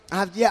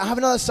I have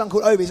another son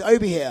called Obi. Is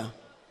Obi here?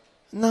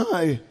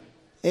 No.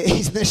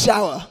 He's in the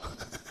shower.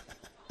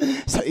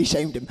 So he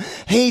shamed him.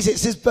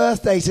 It's his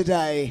birthday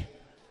today.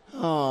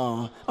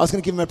 Oh, I was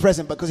going to give him a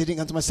present, but because he didn't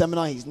come to my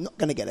seminar, he's not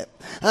going to get it.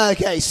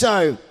 Okay,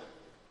 so,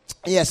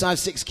 yes, I have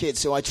 6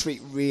 kids who I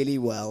treat really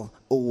well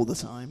all the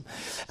time.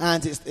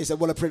 And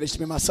what a privilege to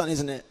be my son,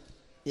 isn't it?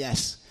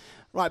 Yes.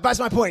 Right, back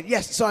to my point.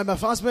 Yes, so I'm a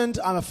husband,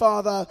 I'm a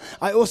father.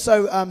 I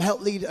also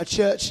help lead a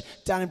church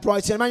down in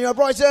Brighton. Emmanuel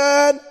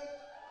Brighton!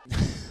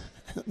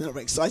 They're not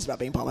very excited about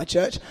being part of my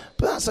church,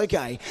 but that's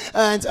okay.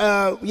 And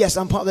yes,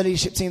 I'm part of the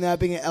leadership team there,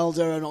 being an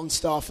elder and on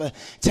staff for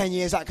 10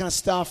 years, that kind of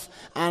stuff.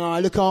 And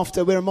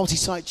we're a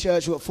multi-site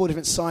church, we've got 4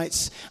 different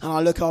sites, and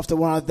I look after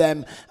one of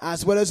them,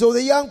 as well as all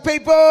the young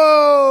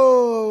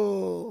people!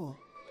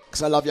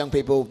 Because I love young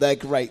people, they're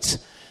great.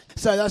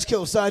 So that's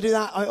cool. So I do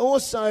that. I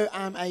also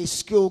am a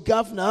school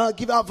governor.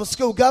 Give it up for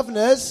school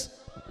governors.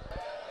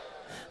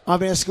 I've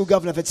been a school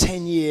governor for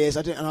 10 years,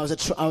 and I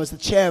was the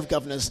chair of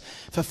governors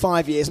for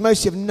 5 years.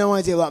 Most of you have no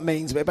idea what that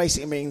means, but it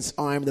basically means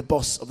I'm the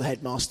boss of the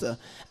headmaster,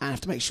 and I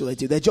have to make sure they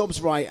do their jobs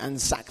right and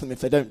sack them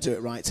if they don't do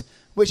it right,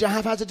 which I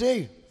have had to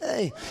do.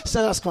 Hey,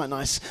 so that's quite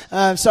nice.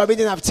 So I've been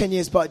doing that for 10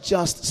 years, but I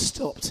just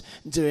stopped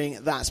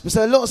doing that. But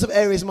so lots of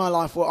areas in my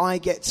life where I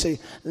get to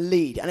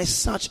lead, and it's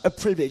such a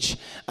privilege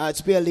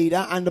to be a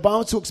leader. And the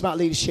Bible talks about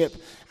leadership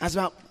as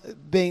about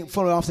being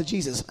following after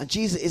Jesus. And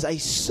Jesus is a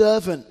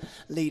servant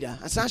leader.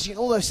 And so actually in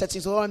all those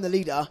settings, although I'm the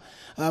leader,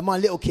 my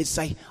little kids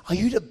say, "Are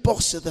you the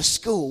boss of the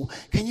school?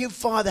 Can you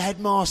fire the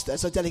headmaster?"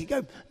 So delegate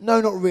go, "No,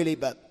 not really,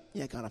 but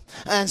yeah, kind of."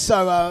 And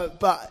so,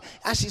 but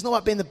actually it's not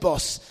about being the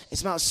boss.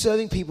 It's about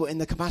serving people in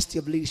the capacity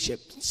of leadership.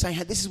 Saying,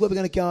 "Hey, this is where we're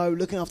going to go,"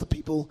 looking after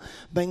people,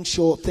 making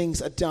sure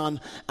things are done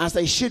as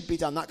they should be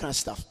done, that kind of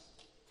stuff.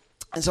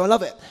 And so I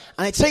love it.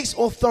 And it takes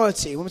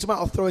authority. When we talk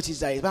about authority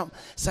today, it's about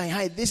saying,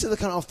 hey, this is the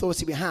kind of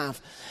authority we have.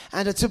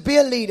 And to be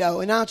a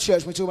leader, in our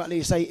church, when we talk about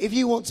leaders, say, if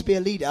you want to be a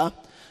leader,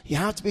 you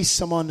have to be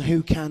someone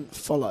who can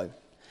follow.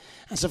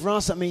 And so for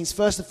us, that means,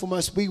 first and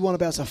foremost, we want to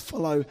be able to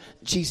follow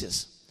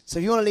Jesus. So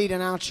if you want to lead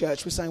in our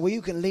church, we're saying, well,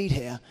 you can lead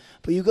here,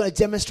 but you've got to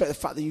demonstrate the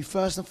fact that you,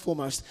 first and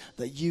foremost,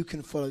 that you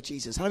can follow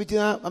Jesus. How do we do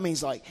that? That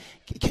means, like,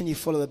 can you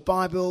follow the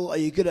Bible? Are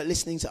you good at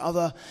listening to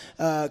other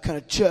kind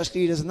of church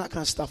leaders and that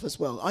kind of stuff as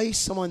well? Are you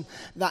someone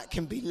that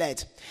can be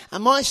led?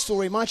 And my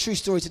true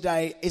story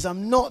today is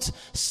I'm not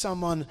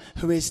someone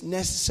who is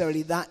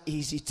necessarily that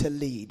easy to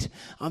lead.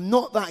 I'm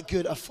not that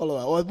good a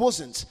follower, or I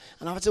wasn't.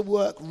 And I've had to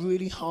work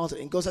really hard at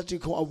it. And God's had to do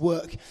quite a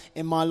work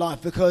in my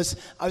life, because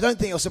I don't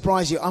think it'll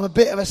surprise you. I'm a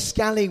bit of a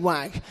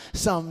scallywag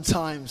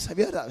sometimes. Have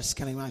you heard that, a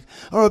scallywag?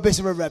 Or a bit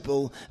of a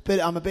rebel, but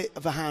I'm a bit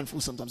of a handful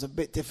sometimes, a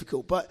bit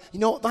difficult. But you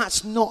know what?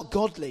 That's not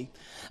godly,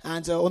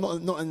 and or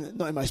not in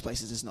most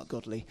places. It's not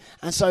godly.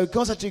 And so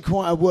God's had to do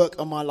quite a work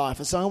on my life,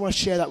 and so I want to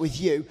share that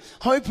with you,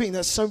 hoping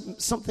that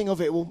something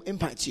of it will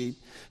impact you.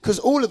 Because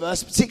all of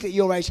us, particularly at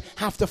your age,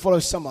 have to follow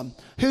someone.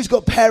 Who's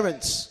got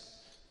parents?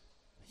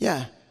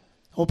 Yeah.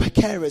 Or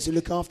carers who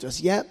look after us?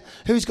 Yeah.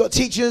 Who's got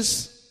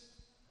teachers?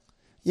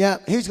 Yeah.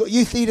 Who's got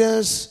youth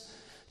leaders,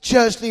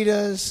 church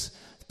leaders,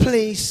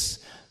 police,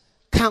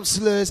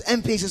 counsellors,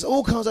 MPs? There's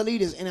all kinds of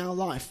leaders in our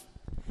life.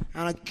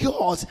 And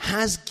God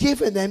has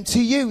given them to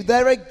you.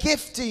 They're a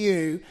gift to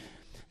you.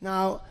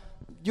 Now,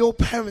 your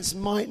parents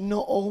might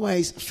not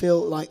always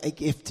feel like a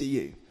gift to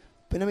you.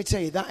 But let me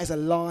tell you, that is a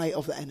lie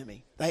of the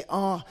enemy. They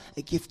are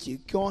a gift to you.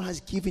 God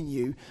has given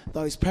you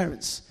those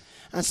parents.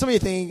 And some of you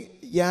think,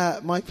 yeah,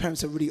 my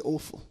parents are really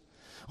awful.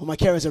 Or my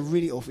carers are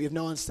really awful. You have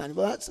no understanding.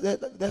 Well,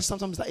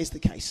 sometimes that is the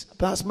case.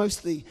 But that's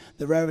mostly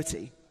the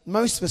rarity.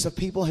 Most of us are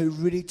people who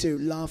really do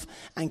love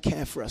and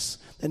care for us.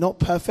 They're not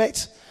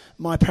perfect.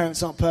 My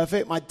parents aren't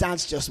perfect. My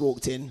dad's just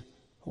walked in.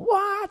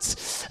 What?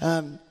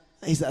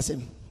 That's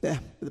him there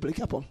with the blue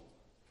cap on.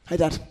 Hey,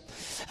 Dad.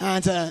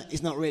 And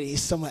he's not really.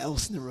 He's somewhere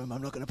else in the room.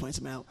 I'm not going to point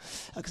him out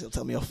because he'll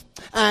tell me off.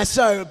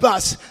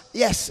 But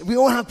yes, we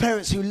all have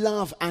parents who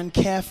love and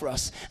care for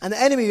us. And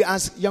the enemy,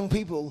 as young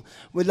people,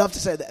 would love to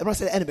say that. When I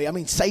say the enemy, I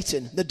mean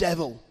Satan, the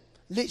devil.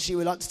 Literally,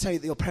 we like to tell you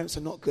that your parents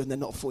are not good and they're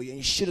not for you, and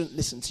you shouldn't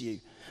listen to you.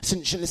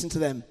 Shouldn't listen to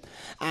them,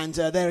 and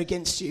they're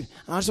against you.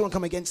 And I just want to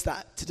come against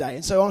that today.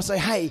 And so I want to say,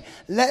 hey,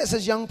 let us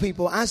as young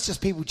people, as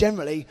just people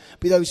generally,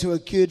 be those who are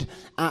good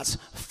at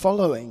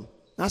following.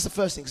 That's the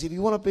first thing, because if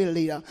you want to be a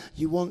leader,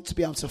 you want to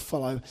be able to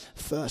follow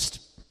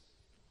first.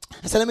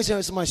 So let me tell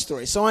you some of my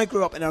story. So I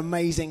grew up in an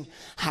amazing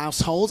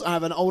household. I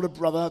have an older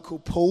brother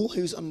called Paul,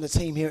 who's on the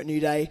team here at New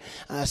Day,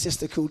 a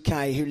sister called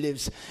Kay, who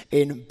lives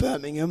in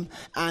Birmingham.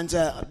 And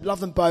I love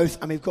them both.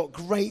 And we've got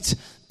great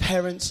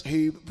parents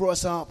who brought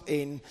us up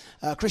in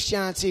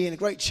Christianity, in a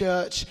great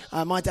church.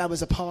 My dad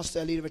was a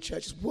pastor, leader of a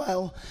church as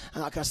well,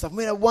 and that kind of stuff. And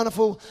we had a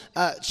wonderful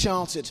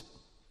childhood.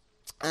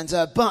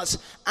 But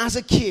as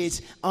a kid,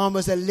 I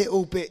was a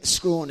little bit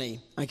scrawny.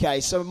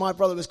 Okay, so my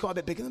brother was quite a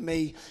bit bigger than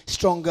me,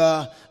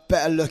 stronger,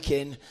 better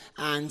looking,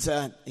 and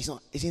he's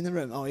not. Is he in the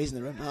room? Oh, he's in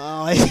the room.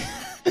 Oh,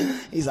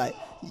 he's like,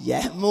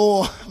 yeah,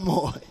 more,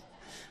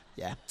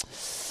 yeah.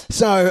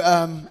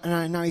 So,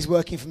 and now he's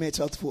working for me at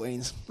 12 to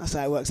 14s. That's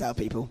how it works out,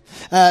 people.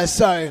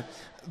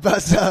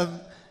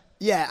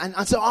 Yeah,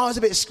 and so I was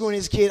a bit scrawny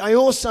as a kid. I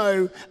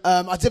also,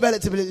 I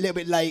developed a little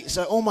bit late,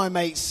 so all my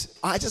mates,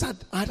 I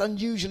had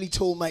unusually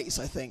tall mates,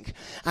 I think,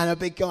 and are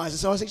big guys. And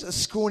so I was actually the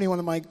scrawny one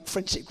in my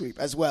friendship group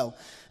as well.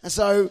 And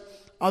so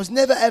I was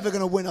never ever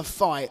going to win a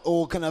fight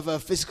or kind of a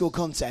physical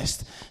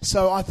contest.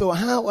 So I thought,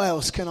 how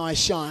else can I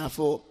shine? I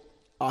thought,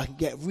 I can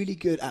get really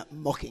good at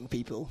mocking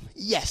people.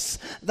 Yes,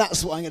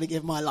 that's what I'm going to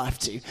give my life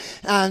to.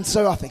 And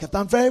so I think I've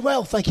done very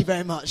well. Thank you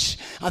very much.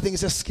 I think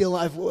it's a skill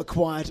I've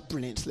acquired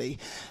brilliantly,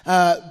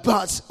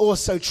 but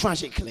also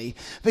tragically.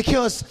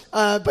 Because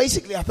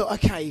basically I thought,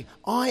 okay,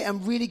 I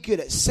am really good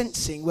at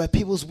sensing where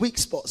people's weak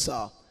spots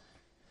are,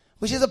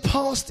 which as a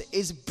pastor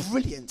is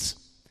brilliant.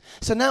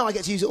 So now I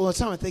get to use it all the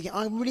time. I'm thinking,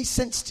 I'm really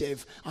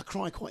sensitive. I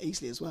cry quite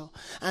easily as well.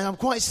 And I'm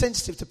quite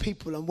sensitive to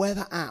people and where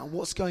they're at and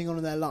what's going on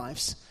in their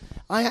lives.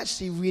 I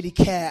actually really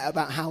care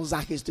about how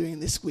Zach is doing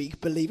this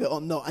week, believe it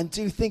or not, and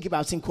do think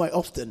about him quite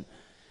often.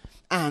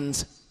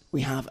 And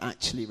we have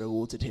actually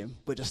rewarded him.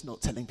 We're just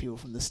not telling people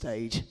from the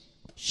stage.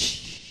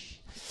 Shh.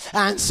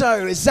 And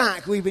so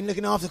Zach, we've been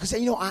looking after, because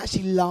I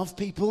actually love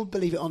people,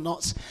 believe it or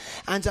not,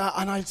 and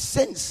I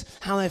sense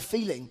how they're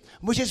feeling,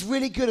 which is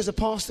really good as a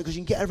pastor, because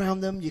you can get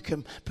around them, you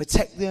can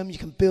protect them, you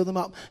can build them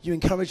up, you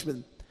encourage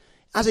them.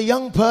 As a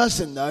young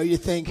person, though, you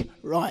think,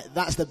 right,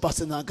 that's the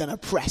button I'm going to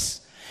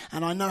press.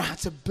 And I know how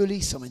to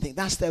bully someone. I think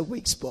that's their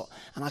weak spot.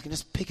 And I can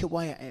just pick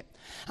away at it.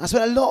 And I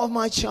spent a lot of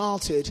my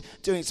childhood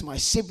doing it to my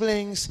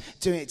siblings,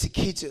 doing it to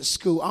kids at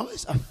school. I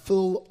was a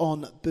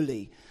full-on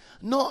bully.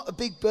 Not a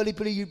big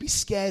bully you'd be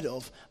scared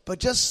of, but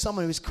just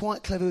someone who was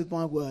quite clever with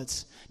my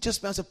words.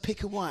 Just be able to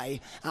pick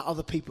away at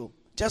other people.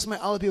 Just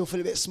make other people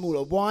feel a bit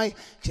smaller. Why?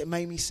 Because it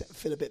made me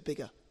feel a bit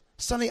bigger.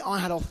 Suddenly I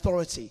had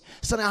authority.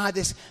 Suddenly I had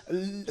this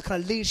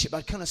kind of leadership.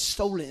 I'd kind of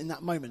stolen it in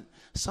that moment.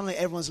 Suddenly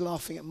everyone's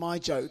laughing at my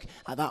joke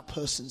at that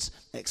person's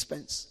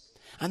expense.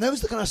 And those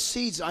are the kind of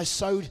seeds I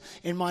sowed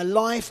in my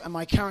life and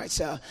my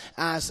character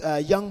as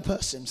a young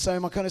person. So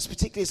my kind of,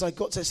 particularly as I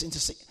got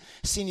into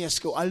senior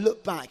school, I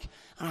look back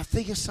and I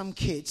think of some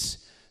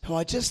kids who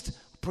I just,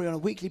 probably on a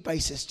weekly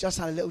basis, just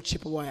had a little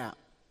chip away at.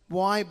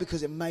 Why?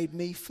 Because it made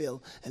me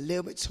feel a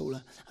little bit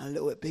taller and a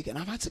little bit bigger. And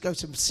I've had to go to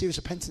some serious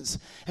repentance.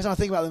 As I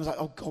think about them, I was like,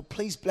 oh God,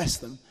 please bless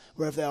them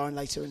wherever they are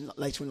later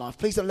in life.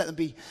 Please don't let them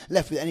be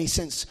left with any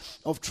sense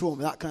of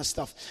trauma, that kind of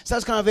stuff. So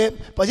that's kind of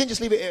it. But I didn't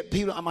just leave it at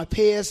people like my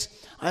peers.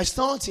 I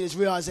started as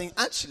realizing,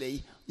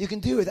 actually, you can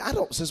do it with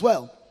adults as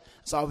well.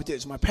 So I would do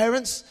it to my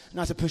parents, and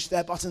I had to push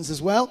their buttons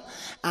as well,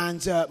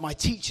 and my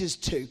teachers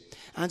too.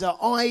 And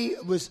I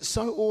was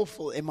so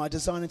awful in my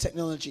design and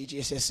technology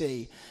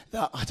GCSE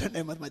that I don't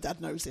know whether my dad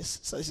knows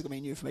this, so this is going to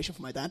be new information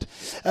for my dad.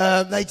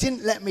 They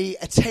didn't let me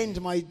attend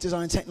my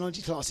design and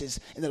technology classes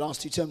in the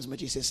last 2 terms of my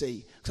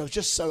GCSE because I was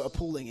just so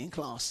appalling in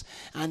class.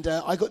 And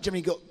I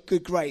generally got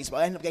good grades, but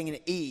I ended up getting an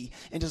E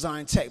in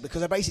design and tech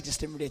because I basically just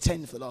didn't really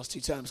attend for the last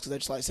 2 terms because they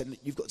just said,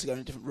 you've got to go in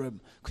a different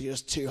room because you're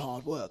just too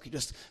hard work. You're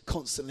just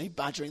constantly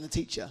badgering the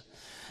teacher.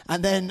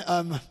 And then,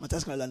 my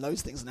dad's going to learn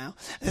loads of things now.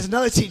 There's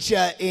another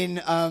teacher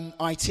in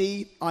IT,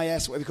 IS,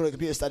 whatever you call it,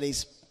 computer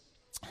studies.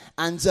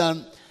 And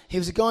he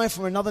was a guy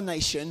from another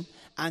nation,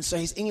 and so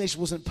his English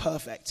wasn't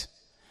perfect.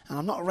 And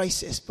I'm not a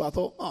racist, but I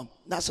thought, oh,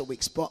 that's a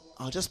weak spot.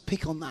 I'll just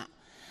pick on that.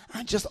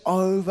 And just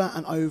over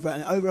and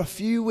over a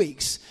few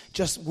weeks,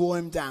 just wore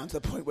him down to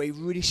the point where he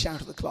really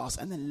shouted at the class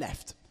and then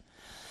left.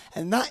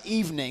 And that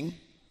evening,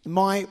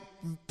 my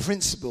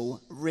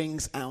principal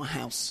rings our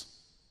house.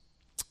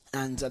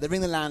 And they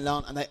ring the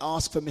landline and they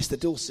ask for Mr.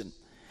 Dawson.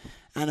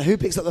 And who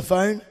picks up the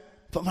phone?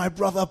 But my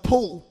brother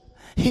Paul.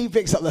 He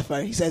picks up the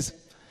phone. He says,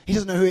 he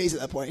doesn't know who it is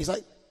at that point. He's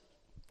like,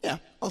 yeah,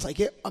 I'll take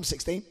it. I'm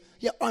 16.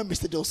 Yeah, I'm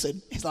Mr.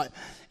 Dawson. He's like,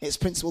 it's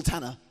Principal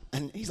Tanner.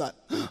 And he's like,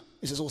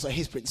 this is also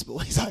his principal.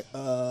 He's like,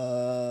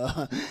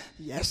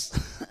 yes.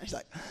 He's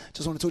like,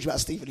 just want to talk to you about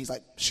Stephen. He's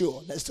like,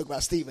 sure, let's talk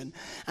about Stephen.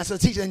 And so the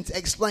teacher then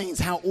explains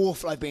how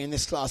awful I've been in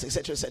this class,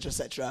 etc., etc.,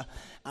 etc.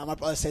 And my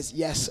brother says,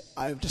 yes,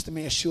 just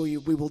to assure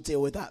you, we will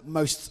deal with that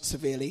most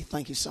severely.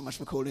 Thank you so much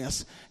for calling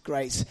us.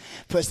 Great.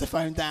 Puts the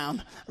phone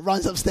down,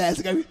 runs upstairs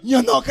and goes,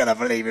 you're not going to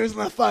believe he was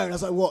on the phone. I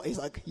was like, what? He's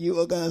like, you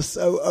are going to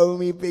so owe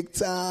me big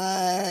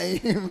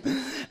time.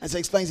 And so he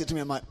explains it to me.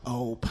 I'm like,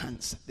 oh,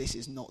 pants, this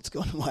is not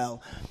gone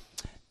well.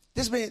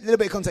 This will be a little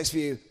bit of context for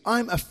you.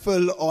 I'm a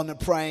full-on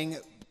praying,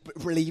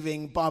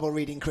 believing,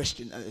 Bible-reading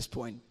Christian at this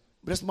point.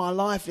 But just my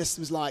life just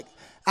was like,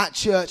 at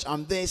church,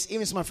 I'm this.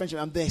 Even to my friendship,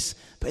 I'm this.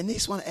 But in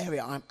this one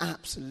area, I'm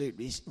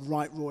absolutely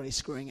royally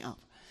screwing it up.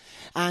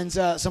 And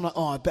so I'm like,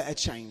 oh, I better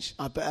change.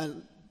 I better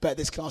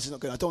this class is not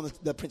good. I don't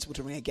want the principal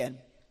to ring again.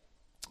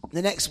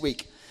 The next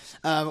week,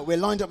 we're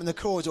lined up in the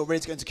corridor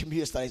ready to go into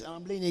computer studies, and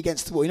I'm leaning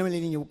against the wall. You know when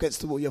you're leaning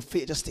against the wall, your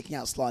feet are just sticking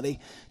out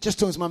slightly. Just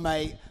talking to my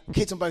mate,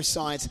 kids on both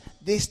sides.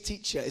 This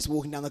teacher is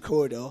walking down the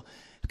corridor,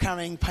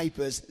 carrying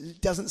papers,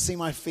 doesn't see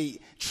my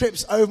feet,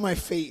 trips over my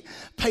feet,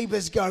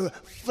 papers go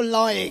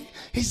flying.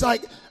 He's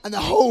like, and the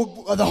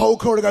whole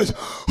corridor goes,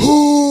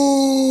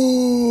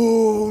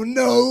 ooh,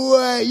 no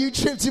way, you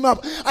tripped him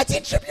up. I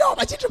did trip you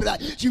up. I did trip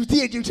that. You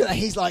did that.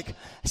 He's like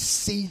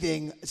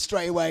seething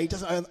straight away.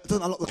 Doesn't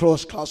unlock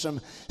the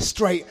classroom.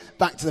 Straight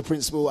back to the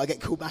principal. I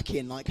get called back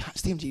in. Like,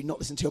 Stephen, do you not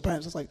listen to your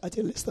parents? I was like, I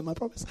did listen to them, I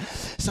promise.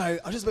 So I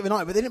was just a bit of a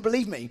nightmare, but they didn't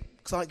believe me.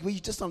 Because like,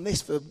 we've just done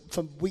this for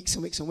weeks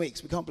and weeks and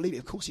weeks. We can't believe it.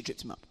 Of course you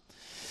tripped him up.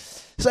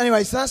 So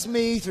anyway, so that's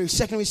me through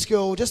secondary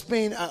school, just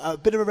being a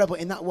bit of a rebel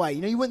in that way.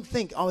 You wouldn't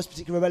think I was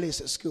particularly rebellious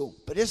at school.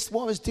 But just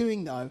what I was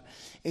doing, though,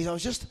 is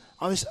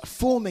I was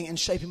forming and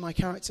shaping my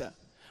character.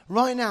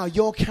 Right now,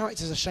 your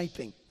characters are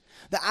shaping.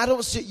 The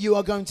adults that you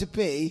are going to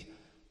be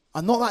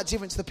are not that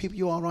different to the people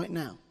you are right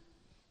now.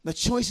 The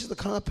choice is the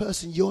kind of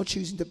person you're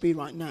choosing to be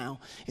right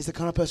now is the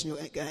kind of person you're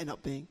going to end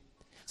up being.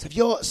 So if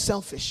you're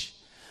selfish,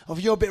 or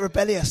if you're a bit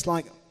rebellious,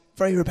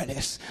 very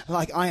rebellious,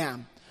 like I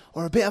am,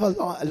 or a bit of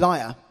a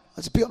liar, I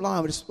was a bit of a liar,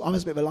 I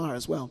was a bit of a liar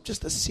as well.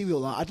 Just a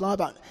serial liar. I'd lie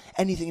about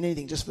anything and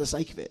anything just for the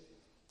sake of it.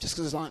 Just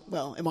because it's like,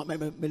 well, it might make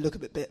me look a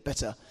bit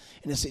better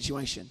in a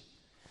situation.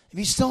 If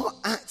you start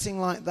acting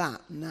like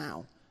that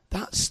now,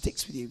 that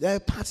sticks with you. There are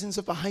patterns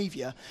of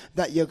behaviour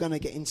that you're going to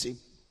get into.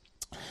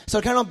 So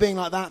I carried on being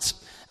like that.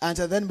 And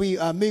then we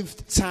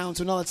moved town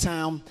to another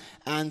town.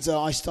 And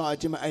I started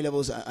doing my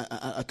A-levels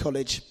at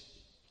college.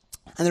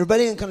 And the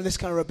rebellion, this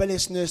kind of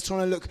rebelliousness,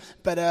 trying to look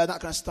better, that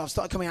kind of stuff,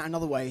 started coming out in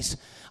other ways.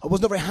 I was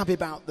not very happy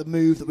about the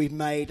move that we've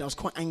made. I was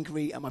quite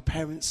angry at my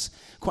parents,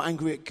 quite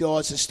angry at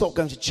God. So I stopped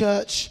going to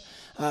church,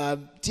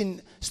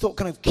 didn't stop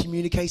kind of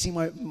communicating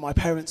with my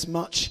parents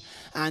much.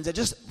 And I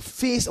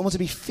want to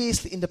be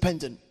fiercely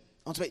independent.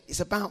 It's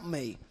about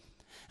me.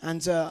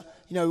 And,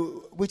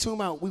 we're talking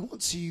about we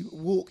want to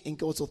walk in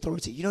God's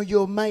authority.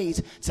 You're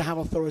made to have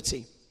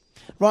authority.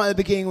 Right at the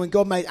beginning, when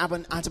God made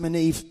Adam and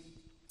Eve,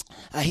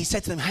 he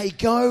said to them, hey,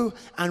 go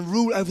and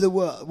rule over the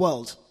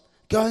world.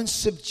 Go and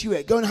subdue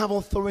it. Go and have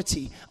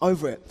authority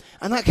over it.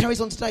 And that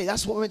carries on today.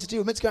 That's what we're meant to do.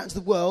 We're meant to go out into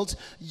the world,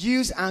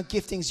 use our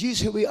giftings, use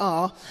who we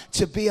are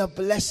to be a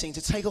blessing,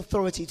 to take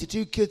authority, to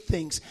do good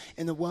things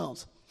in the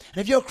world.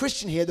 And if you're a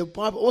Christian here, the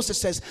Bible also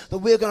says that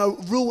we're going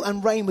to rule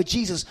and reign with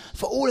Jesus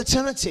for all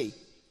eternity.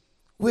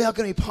 We are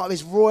going to be part of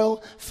his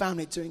royal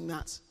family doing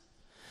that.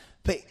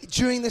 But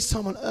during this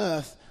time on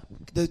earth,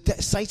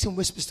 Satan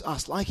whispers to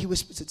us, like he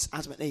whispered to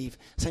Adam and Eve,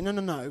 saying,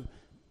 no,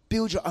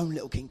 build your own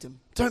little kingdom.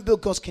 Don't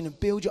build God's kingdom,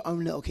 build your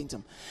own little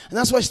kingdom. And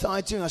that's what I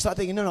started doing. I started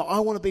thinking, no, I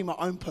want to be my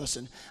own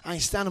person. And I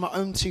stand on my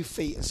own 2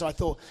 feet. And so I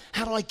thought,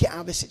 how do I get out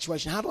of this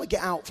situation? How do I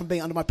get out from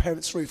being under my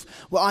parents' roof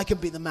where I can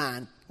be the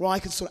man, where I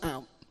can sort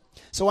out?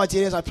 So what I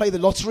did is I played the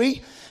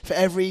lottery for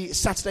every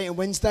Saturday and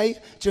Wednesday.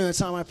 During the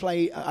time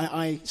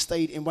I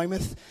stayed in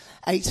Weymouth.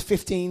 8,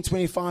 15,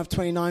 25,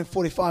 29,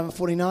 45 and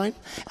 49.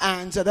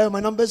 And there were my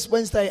numbers,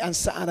 Wednesday and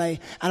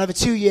Saturday. And over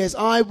 2 years,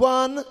 I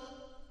won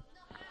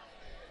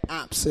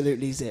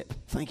absolutely zip.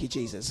 Thank you,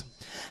 Jesus.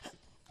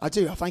 I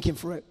do. I thank him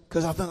for it.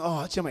 Because I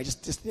thought, mate,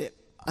 just did it.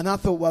 And I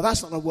thought, well,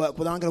 that's not going to work.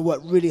 Well, I'm going to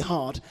work really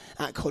hard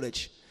at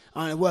college.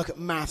 I'm going to work at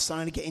maths. I'm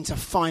going to get into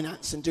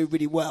finance and do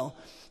really well.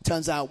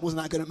 Turns out,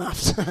 wasn't that good at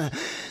maths.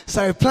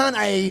 So plan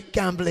A,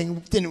 gambling,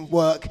 didn't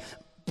work.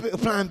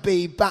 Plan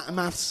B,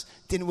 maths,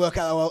 didn't work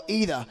out that well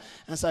either.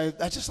 And so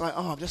they're just like,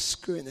 I'm just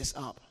screwing this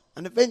up.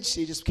 And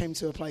eventually just came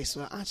to a place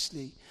where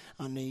actually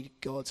I need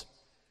God.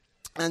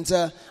 And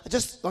I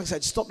just, like I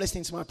said, stopped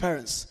listening to my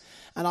parents.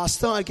 And I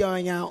started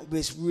going out with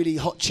this really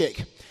hot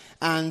chick.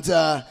 And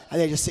at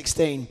the age of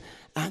 16.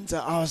 And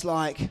I was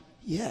like,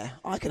 yeah,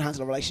 I can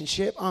handle a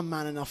relationship. I'm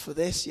man enough for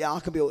this. Yeah, I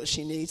can be all that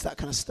she needs, that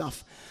kind of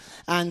stuff.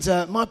 And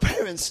my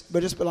parents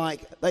were just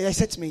like, they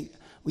said to me,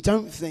 we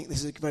don't think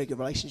this is a very good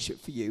relationship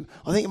for you.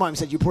 I think you might have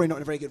said you're probably not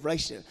in a very good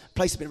place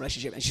to be in a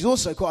relationship. And she's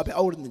also quite a bit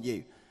older than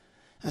you.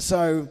 And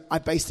so I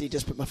basically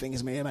just put my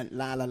fingers in my ear and went,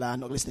 la, la, la,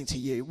 not listening to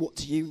you. What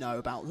do you know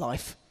about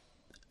life?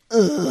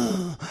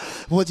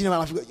 What do you know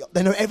about life?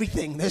 They know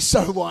everything. They're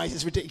so wise.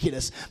 It's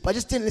ridiculous. But I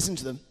just didn't listen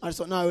to them. I just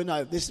thought,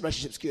 no, this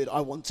relationship's good.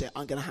 I want it.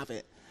 I'm going to have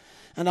it.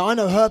 And I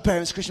know her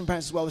parents, Christian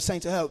parents as well, were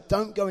saying to her,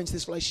 don't go into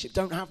this relationship.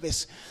 Don't have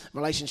this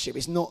relationship.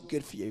 It's not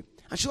good for you.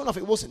 And sure enough,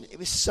 it wasn't. It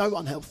was so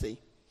unhealthy.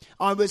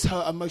 I was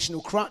her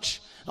emotional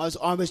crutch. I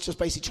was just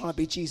basically trying to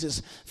be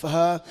Jesus for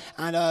her.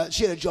 And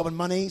she had a job and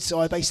money, so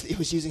I basically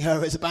was using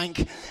her as a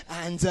bank.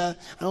 And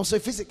also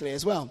physically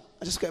as well.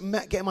 I just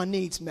getting my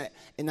needs met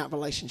in that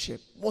relationship.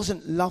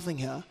 Wasn't loving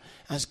her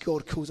as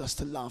God calls us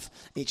to love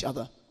each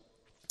other.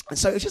 And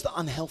so it was just an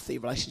unhealthy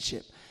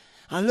relationship.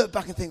 And I look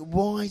back and think,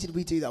 why did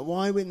we do that?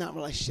 Why were we in that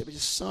relationship? It's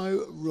just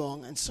so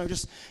wrong and so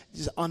just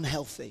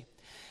unhealthy.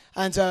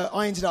 And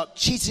I ended up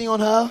cheating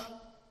on her.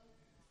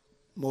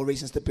 More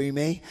reasons to boo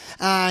me.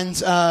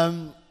 And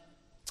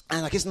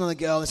I kissed another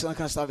girl, this kind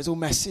of stuff. It's all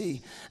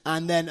messy.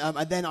 And then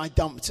I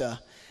dumped her.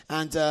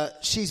 And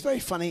she's very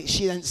funny.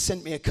 She then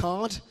sent me a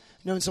card.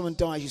 You know when someone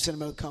dies, you send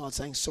them a card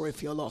saying, sorry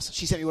for your loss.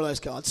 She sent me one of those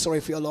cards,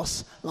 sorry for your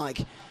loss. Like,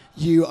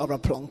 you are a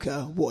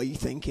plonker. What are you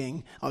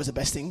thinking? I was the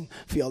best thing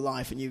for your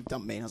life and you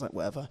dumped me. And I was like,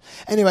 whatever.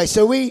 Anyway,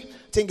 so we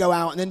didn't go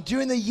out. And then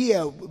during the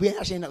year, we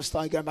actually ended up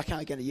starting going back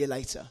out again a year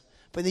later.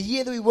 But in the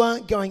year that we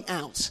weren't going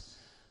out,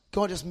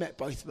 God has met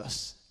both of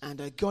us.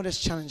 And God has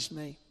challenged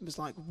me. It was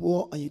like,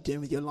 what are you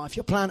doing with your life?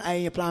 Your plan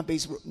A, your plan B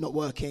is not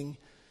working.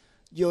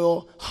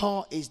 Your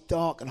heart is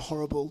dark and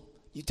horrible.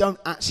 You don't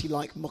actually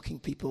like mocking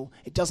people.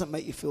 It doesn't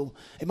make you feel,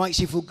 it makes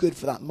you feel good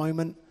for that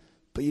moment,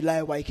 but you lay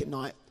awake at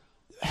night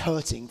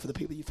hurting for the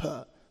people you've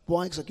hurt.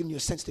 Why? Because I've given you a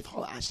sensitive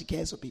heart that actually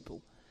cares for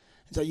people.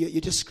 And so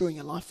you're just screwing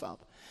your life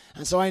up.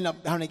 And so I ended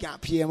up having a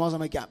gap year, and while I was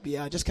on a gap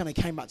year, I just kind of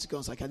came back to God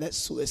and was like, okay, let's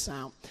sort this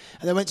out.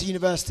 And then I went to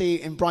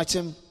university in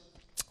Brighton.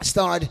 I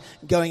started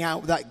going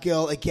out with that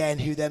girl again,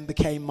 who then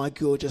became my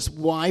gorgeous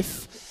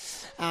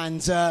wife.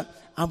 And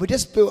we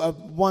just built a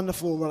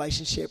wonderful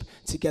relationship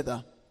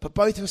together. But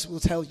both of us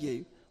will tell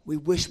you, we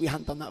wish we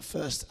hadn't done that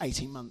first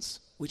 18 months.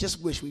 We just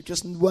wish we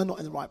just were not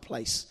in the right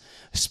place.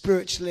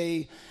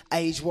 Spiritually,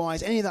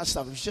 age-wise, any of that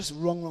stuff. It was just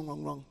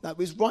wrong. That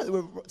was right that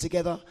we were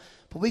together,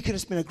 but we could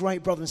have been a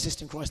great brother and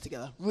sister in Christ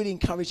together. Really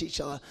encourage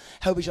each other,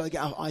 help each other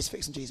get our eyes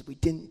fixed on Jesus. We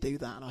didn't do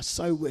that, and I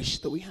so wish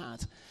that we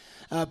had.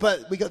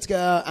 But we got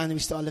together, and we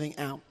started living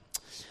out.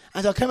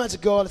 And I came out to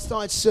God and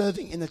started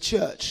serving in the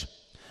church.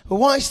 But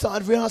what I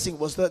started realizing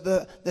was that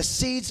the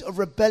seeds of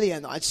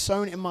rebellion that I'd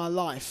sown in my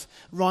life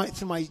right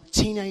through my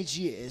teenage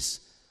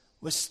years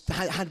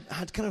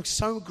had kind of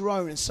so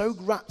grown and so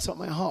wrapped up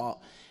my heart,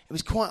 it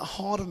was quite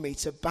hard for me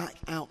to back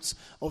out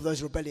of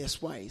those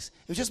rebellious ways.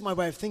 It was just my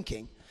way of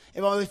thinking.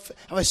 If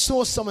I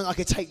saw someone I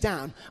could take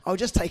down, I would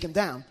just take them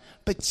down,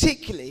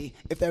 particularly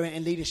if they were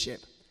in leadership.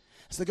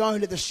 So the guy who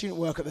did the student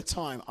work at the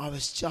time, I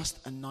was just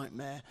a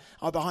nightmare.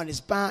 I was behind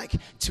his back,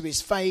 to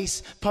his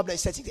face, public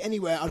settings,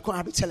 anywhere. I'd quite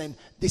happy to tell him,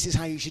 this is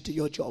how you should do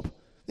your job.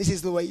 This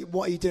is the way,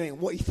 what are you doing?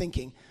 What are you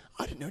thinking?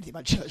 I didn't know anything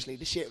about church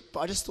leadership, but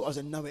I just thought I was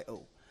a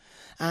know-it-all.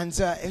 And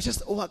it was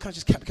just all that kind of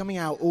just kept coming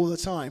out all the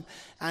time.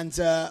 And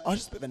I was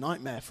just a bit of a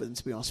nightmare for them,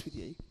 to be honest with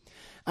you.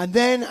 And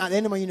then at the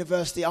end of my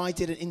university, I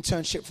did an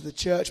internship for the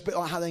church, a bit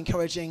like how they're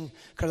encouraging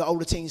kind of the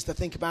older teens to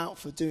think about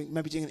for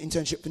maybe doing an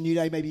internship for New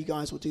Day. Maybe you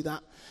guys will do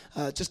that.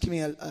 Just give me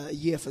a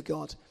year for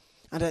God.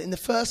 And in the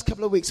first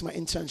couple of weeks of my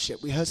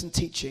internship, we heard some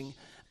teaching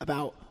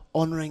about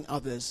honoring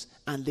others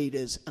and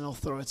leaders and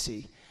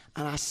authority.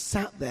 And I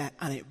sat there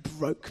and it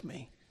broke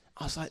me.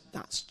 I was like,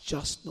 that's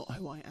just not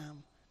who I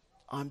am.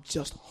 I'm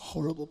just a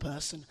horrible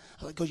person. I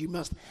was like, God, you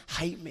must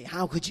hate me.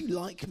 How could you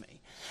like me?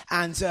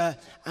 And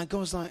God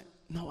was like,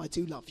 no, I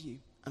do love you.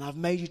 And I've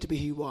made you to be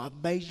who you are.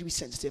 I've made you to be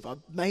sensitive.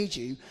 I've made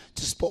you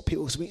to spot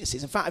people's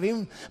weaknesses. In fact, I've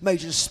even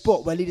made you to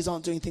spot where leaders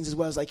aren't doing things as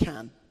well as they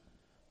can.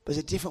 But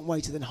there's a different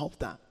way to then hold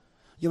that.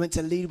 You're meant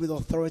to lead with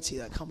authority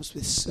that comes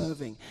with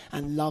serving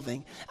and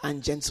loving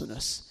and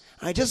gentleness.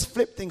 And it just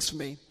flipped things for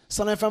me.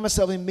 Suddenly I found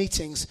myself in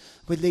meetings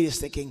with leaders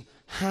thinking,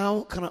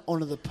 how can I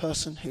honor the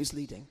person who's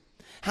leading?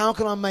 How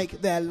can I make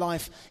their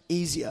life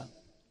easier?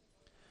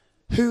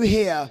 Who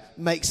here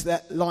makes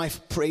their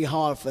life pretty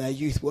hard for their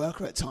youth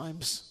worker at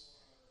times?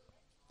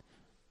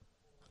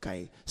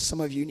 Okay, some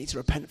of you need to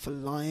repent for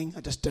lying.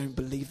 I just don't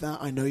believe that.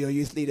 I know you're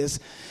youth leaders.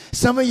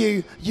 Some of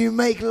you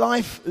make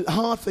life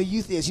hard for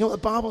youth leaders. You know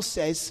what the Bible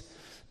says?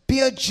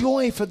 Be a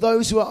joy for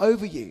those who are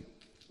over you.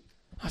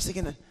 I was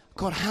thinking,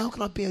 God, how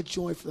can I be a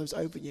joy for those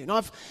over you? And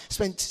I've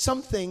spent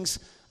some things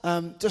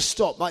just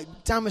stopped. Like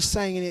Dan was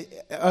saying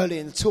it earlier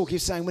in the talk, he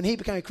was saying when he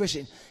became a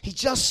Christian, he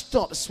just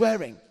stopped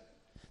swearing.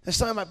 There's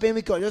something about being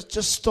with God,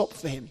 just stopped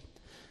for him.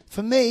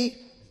 For me,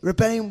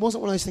 rebellion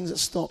wasn't one of those things that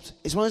stopped.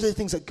 It's one of those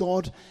things that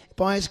God,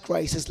 by his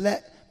grace, has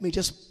let me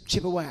just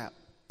chip away at.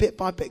 Bit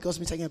by bit, God's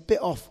been taking a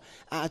bit off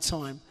at a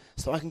time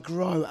so I can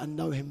grow and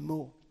know him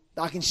more.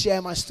 That I can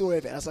share my story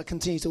of it as I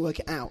continue to work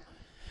it out.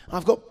 And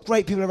I've got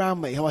great people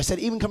around me who I said,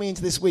 even coming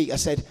into this week, I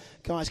said,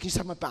 guys, can you just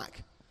have my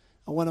back?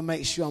 I want to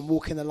make sure I'm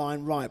walking the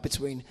line right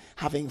between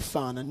having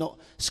fun and not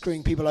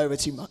screwing people over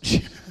too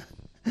much.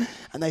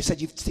 And they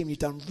said, you've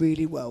done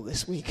really well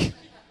this week.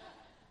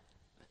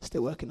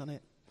 Still working on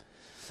it.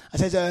 I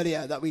said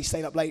earlier that we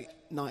stayed up late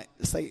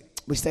last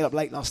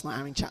night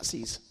having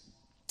chatsies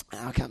at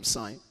our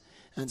campsite.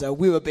 And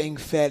we were being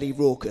fairly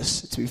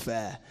raucous, to be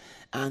fair.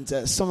 And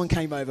someone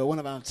came over, one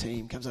of our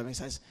team comes over and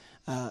says,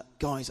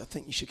 guys, I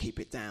think you should keep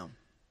it down.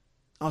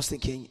 I was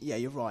thinking, yeah,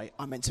 you're right.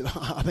 I meant to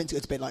go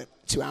to bed like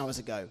 2 hours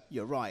ago.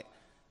 You're right.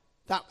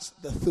 That's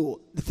the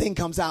thought. The thing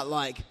comes out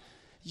like,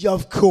 yeah,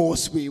 of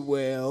course we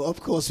will. Of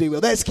course we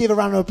will. Let's give a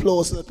round of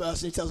applause to the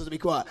person who tells us to be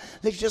quiet.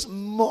 Let's just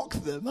mock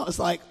them. I was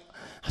like,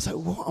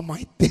 what am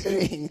I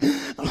doing?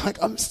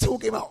 I'm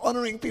talking about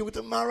honoring people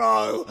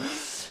tomorrow.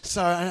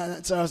 So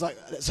I was like,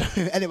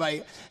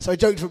 anyway, so I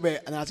joked for a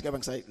bit and I had to go back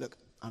and say, look,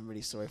 I'm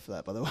really sorry for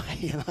that, by the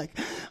way.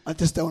 I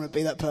just don't want to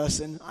be that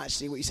person.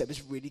 Actually, what you said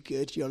was really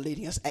good. You're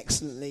leading us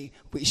excellently.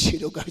 We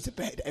should all go to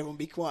bed. Everyone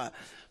be quiet.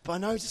 But I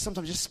know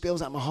sometimes it just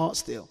spills out my heart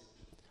still.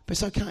 But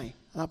it's okay.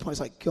 At that point,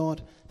 it's like,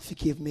 God,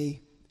 forgive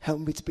me.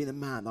 Help me to be the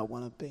man I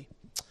want to be.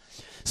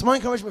 So my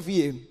encouragement for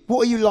you,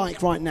 what are you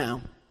like right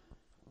now?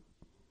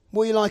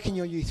 What are you like in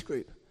your youth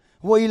group?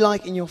 What are you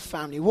like in your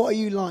family? What are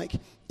you like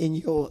in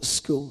your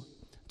school?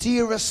 Do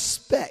you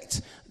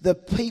respect the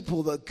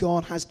people that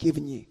God has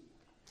given you?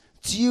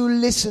 Do you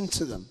listen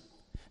to them?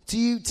 Do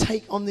you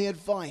take on the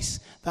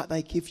advice that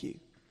they give you?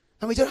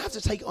 And we don't have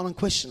to take it on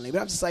unquestioningly. We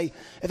don't have to say,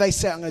 if they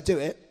say I'm going to do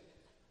it,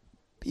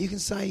 but you can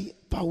say,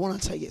 but I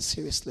want to take it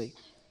seriously.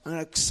 I'm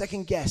going to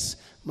second guess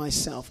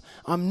myself.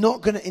 I'm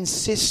not going to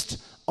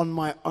insist on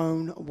my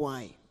own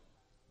way.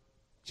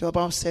 Do you know what the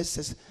Bible says?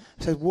 It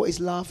says, what is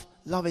love?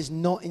 Love is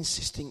not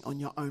insisting on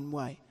your own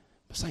way.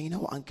 But saying, you know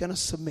what, I'm going to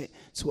submit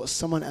to what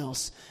someone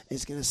else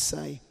is going to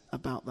say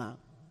about that.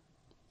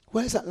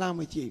 Where does that land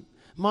with you?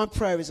 My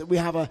prayer is that we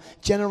have a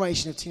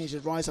generation of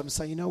teenagers rise up and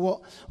say, you know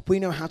what, we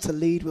know how to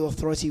lead with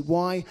authority.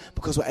 Why?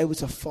 Because we're able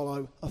to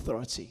follow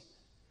authority.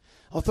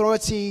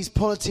 Authorities,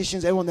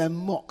 politicians, everyone, they're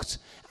mocked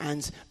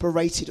and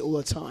berated all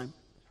the time.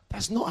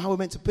 That's not how we're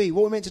meant to be.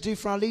 What we're meant to do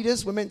for our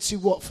leaders, we're meant to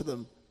what for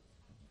them?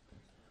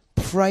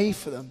 Pray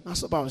for them.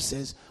 That's what the Bible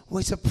says.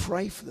 We're to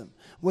pray for them.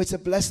 We're to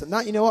bless them.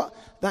 That, you know what?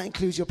 That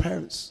includes your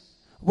parents.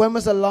 When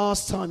was the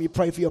last time you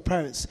prayed for your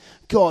parents?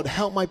 God,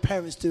 help my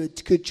parents do a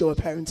good job of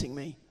parenting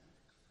me.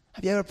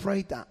 Have you ever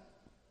prayed that?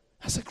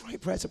 That's a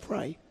great prayer to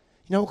pray.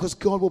 You know, because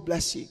God will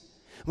bless you.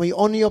 When you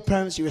honor your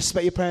parents, you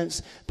respect your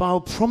parents, the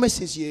Bible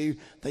promises you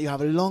that you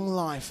have a long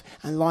life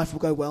and life will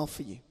go well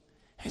for you.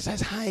 It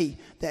says, hey,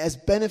 there is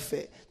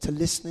benefit to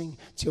listening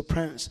to your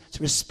parents,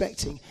 to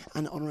respecting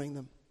and honoring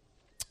them.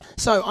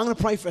 So I'm going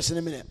to pray for us in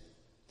a minute.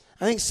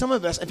 I think some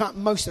of us, in fact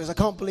most of us, I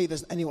can't believe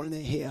there's anyone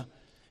in here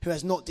who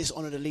has not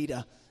dishonored a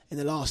leader in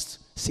the last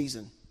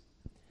season.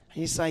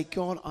 And you say,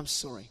 God, I'm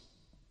sorry.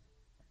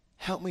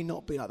 Help me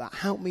not be like that.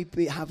 Help me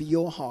have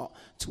your heart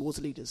towards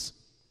leaders.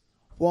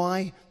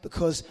 Why?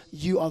 Because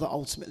you are the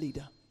ultimate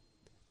leader.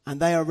 And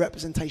they are a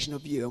representation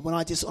of you. And when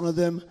I dishonor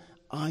them,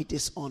 I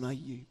dishonor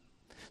you.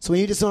 So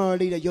when you dishonor a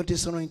leader, you're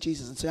dishonoring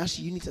Jesus. And so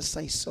actually you need to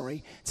say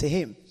sorry to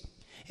him.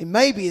 It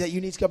may be that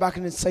you need to go back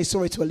and say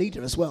sorry to a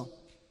leader as well.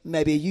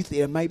 Maybe a youth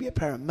leader, maybe a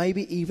parent,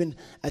 maybe even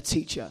a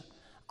teacher.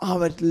 I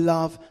would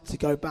love to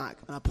go back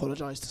and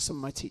apologize to some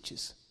of my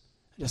teachers.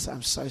 And just say,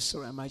 I'm so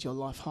sorry I made your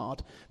life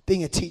hard.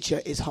 Being a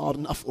teacher is hard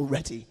enough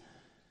already.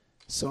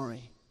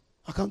 Sorry.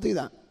 I can't do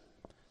that.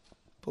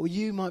 But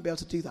you might be able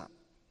to do that.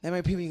 There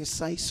may be people you can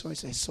say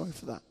sorry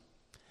for that.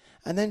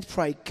 And then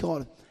pray,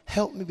 God,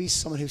 help me be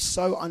someone who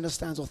so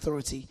understands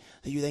authority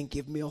that you then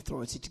give me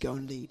authority to go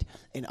and lead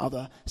in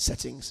other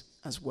settings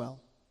as well.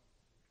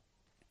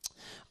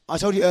 I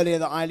told you earlier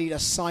that I lead a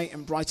site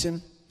in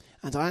Brighton,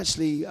 and I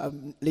actually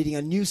am leading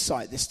a new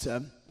site this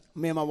term.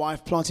 Me and my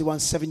wife planted one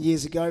 7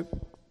 years ago.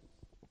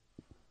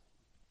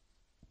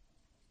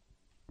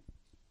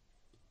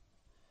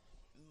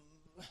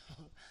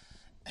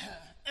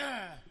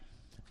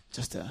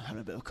 Just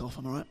having a bit of a cough,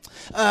 I'm all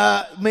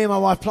right. Me and my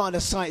wife planted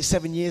a site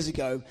 7 years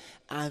ago,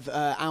 and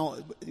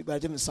out at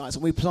different sites,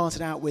 and we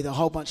planted out with a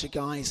whole bunch of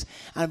guys,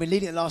 and I've been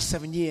leading it the last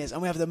 7 years,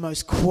 and we have the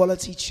most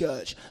quality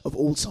church of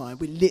all time.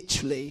 We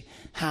literally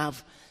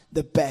have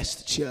the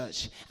best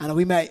church, and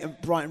we made a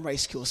Brighton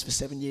Racecourse for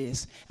 7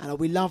 years, and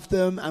we love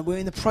them, and we're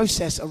in the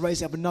process of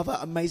raising up another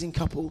amazing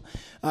couple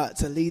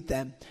to lead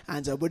them,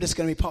 and we're just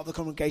going to be part of the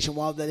congregation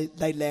while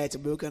they led,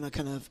 and we're going to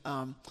kind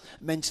of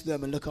mentor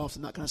them and look after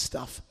them, that kind of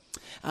stuff.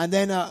 And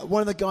then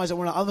one of the guys on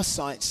one of the other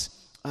sites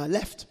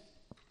left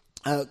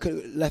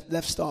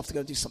staff to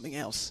go do something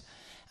else.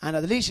 And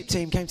the leadership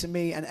team came to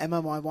me and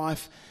Emma, my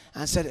wife,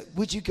 and said,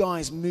 would you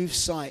guys move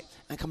site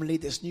and come and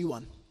lead this new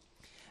one?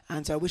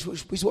 And which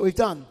is what we've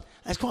done.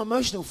 And it's quite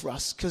emotional for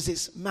us because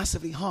it's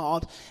massively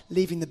hard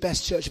leaving the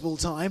best church of all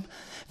time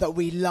that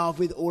we love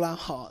with all our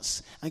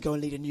hearts and go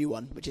and lead a new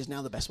one, which is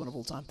now the best one of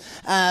all time.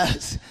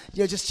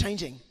 Just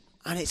changing.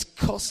 And it's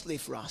costly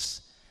for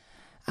us.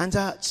 And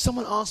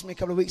someone asked me a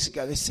couple of weeks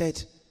ago, they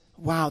said,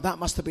 wow, that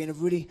must have been a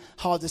really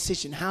hard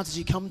decision. How did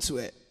you come to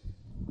it?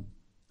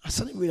 I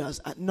suddenly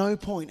realized at no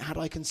point had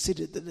I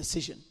considered the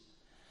decision.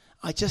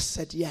 I just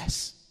said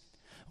yes.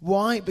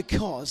 Why?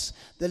 Because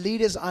the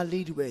leaders I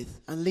lead with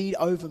and lead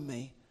over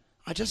me,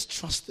 I just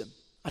trust them.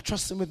 I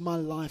trust them with my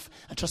life.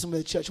 I trust them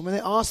with the church. And when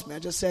they asked me, I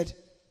just said,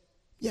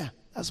 yeah,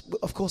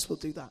 of course we'll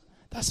do that.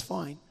 That's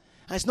fine.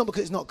 And it's not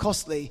because it's not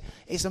costly.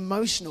 It's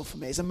emotional for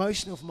me. It's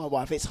emotional for my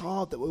wife. It's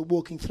hard that we're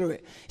walking through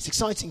it. It's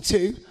exciting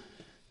too.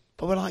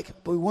 But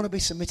we want to be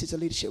submitted to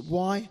leadership.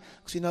 Why?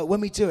 Because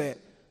when we do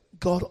it,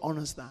 God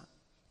honors that.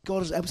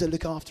 God is able to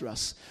look after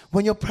us.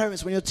 When your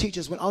parents, when your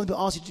teachers, when other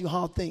people ask you to do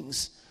hard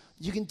things,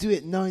 you can do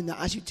it knowing that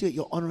as you do it,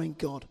 you're honoring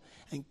God.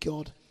 And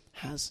God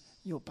has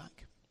your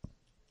back.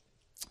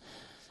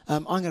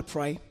 I'm going to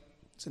pray.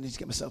 So I need to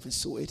get myself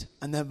sorted.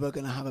 And then we're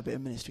going to have a bit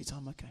of ministry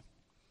time. Okay.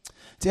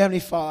 Dear Heavenly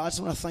Father, I just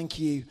want to thank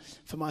you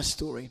for my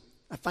story.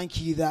 I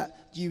thank you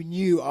that you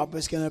knew I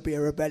was going to be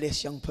a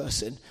rebellious young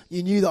person.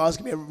 You knew that I was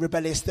going to be a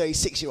rebellious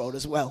 36-year-old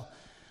as well.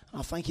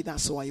 And I thank you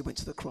that's why you went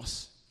to the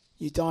cross.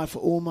 You died for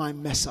all my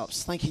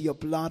mess-ups. Thank you your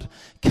blood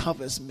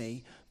covers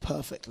me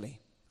perfectly.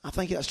 I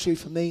thank you that's true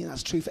for me and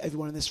that's true for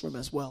everyone in this room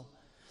as well.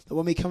 That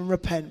when we come and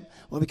repent,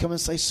 when we come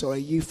and say sorry,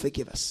 you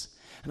forgive us.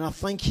 And I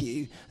thank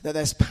you that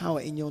there's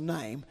power in your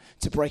name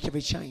to break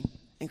every chain,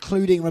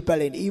 including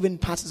rebellion, even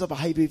patterns of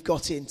behavior we've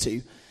got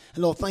into.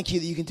 And Lord, thank you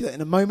that you can do it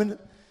in a moment.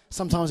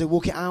 Sometimes we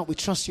walk it out. We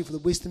trust you for the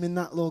wisdom in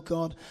that, Lord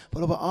God. But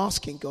Lord, we're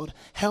asking, God,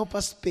 help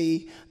us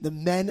be the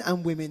men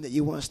and women that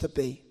you want us to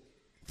be.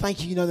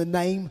 Thank you, you know the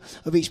name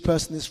of each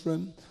person in this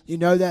room. You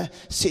know their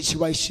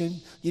situation.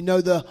 You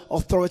know the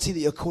authority that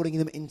you're calling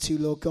them into,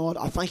 Lord God.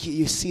 I thank you,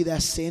 you see their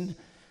sin.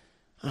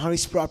 And Holy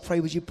Spirit, I pray,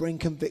 would you bring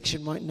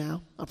conviction right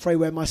now? I pray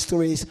where my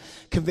story is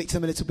convict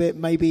them a little bit.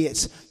 Maybe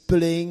it's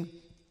bullying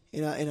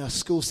in a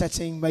school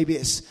setting. Maybe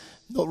it's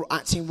not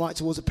acting right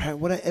towards a parent.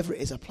 Whatever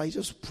it is,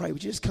 just pray.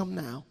 Would you just come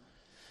now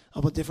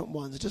upon different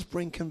ones and just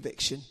bring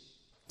conviction?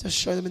 Just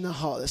show them in their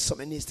heart that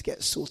something needs to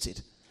get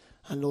sorted.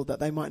 And Lord, that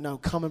they might now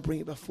come and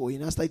bring it before you.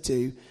 And as they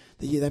do,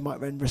 they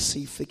might then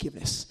receive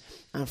forgiveness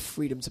and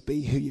freedom to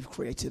be who you've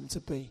created them to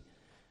be.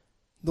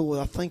 Lord,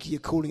 I thank you, you're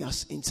calling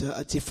us into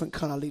a different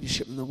kind of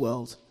leadership in the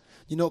world.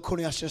 You're not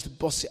calling us just to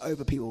boss it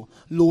over people,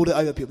 lord it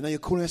over people. No, you're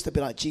calling us to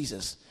be like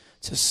Jesus,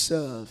 to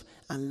serve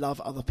and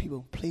love other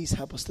people. Please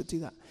help us to do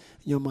that.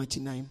 In your mighty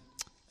name,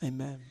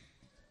 amen.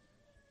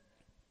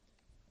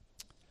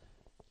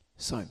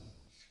 So,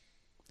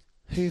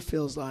 who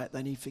feels like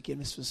they need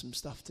forgiveness for some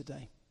stuff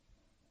today?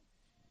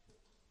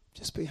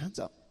 Just put your hands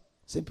up.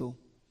 Simple.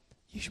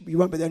 You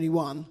won't be the only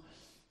one.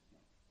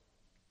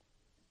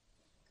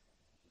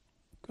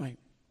 Great.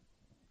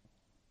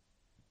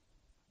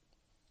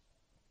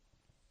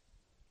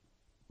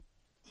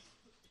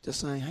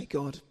 Just saying, hey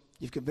God,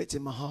 you've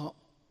convicted my heart.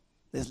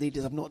 There's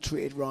leaders I've not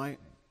treated right.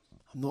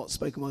 I've not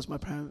spoken well as my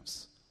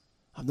parents.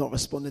 I've not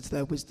responded to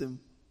their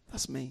wisdom.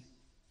 That's me.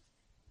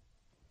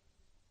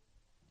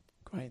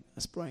 Great.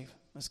 That's brave.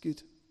 That's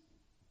good.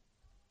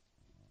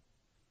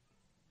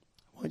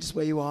 Why just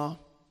where you are,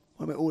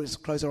 when we all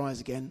just close our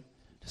eyes again,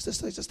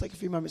 just take a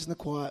few moments in the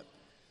quiet.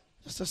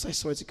 Just say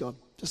sorry to God.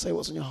 Just say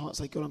what's on your heart.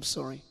 Say, God, I'm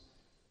sorry.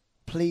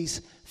 Please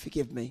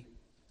forgive me.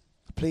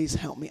 Please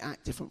help me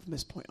act different from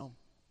this point on.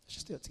 Let's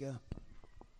just do it together.